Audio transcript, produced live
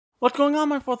What's going on,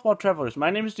 my fourth wall travelers?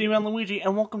 My name is D-Man Luigi,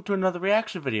 and welcome to another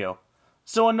reaction video.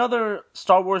 So another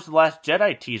Star Wars The Last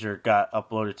Jedi teaser got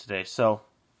uploaded today, so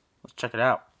let's check it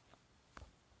out.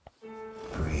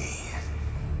 Breathe.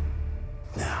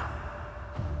 Now,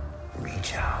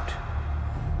 reach out.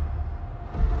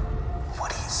 What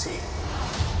do you see?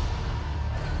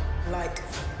 Light.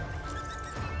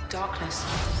 Darkness.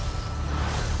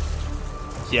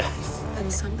 Yes.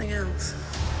 And something else.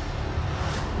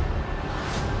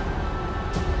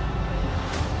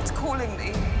 It's calling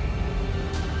me.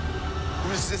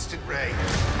 Resistant ray.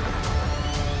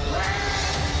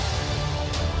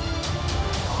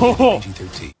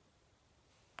 PG-13.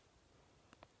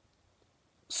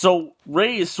 So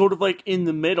Rey is sort of like in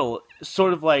the middle,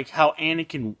 sort of like how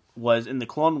Anakin was in the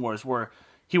Clone Wars, where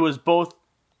he was both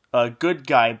a good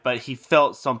guy, but he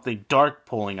felt something dark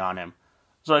pulling on him.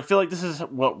 So I feel like this is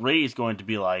what Rey is going to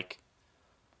be like.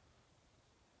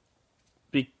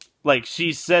 Like,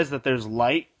 she says that there's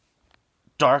light,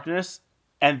 darkness,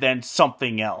 and then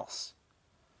something else.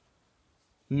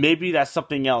 Maybe that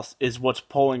something else is what's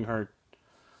pulling her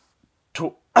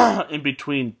to in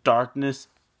between darkness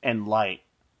and light.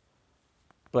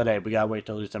 But hey, we gotta wait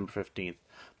till December 15th.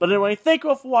 But anyway, thank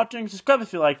you all for watching. Subscribe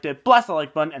if you liked it. Blast the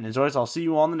like button. And as always, I'll see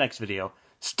you all in the next video.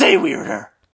 Stay weirder!